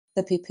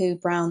the Poo Poo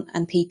brown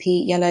and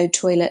PP yellow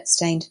toilet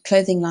stained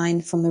clothing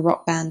line from the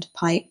rock band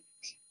Pipe.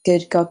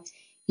 Good God,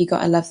 you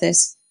gotta love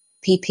this.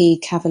 PP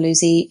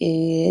Cavalluzzi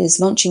is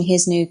launching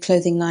his new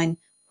clothing line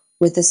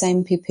with the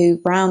same Poo Poo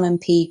brown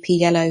and PP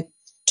yellow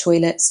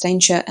toilet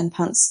stained shirt and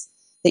pants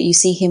that you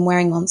see him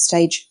wearing on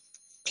stage,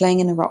 playing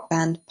in the rock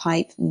band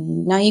Pipe.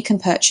 Now you can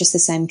purchase the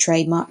same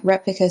trademark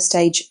replica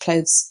stage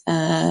clothes,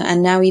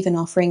 and now even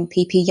offering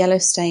PP yellow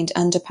stained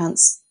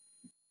underpants.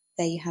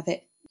 There you have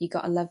it. You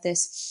gotta love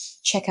this.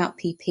 Check out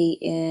PP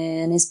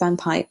and his band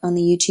Pipe on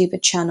the YouTube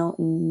channel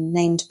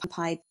named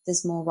Pipe.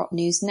 There's more rock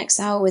news next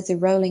hour with the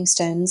Rolling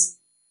Stones.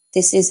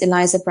 This is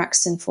Eliza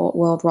Braxton for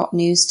World Rock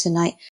News Tonight.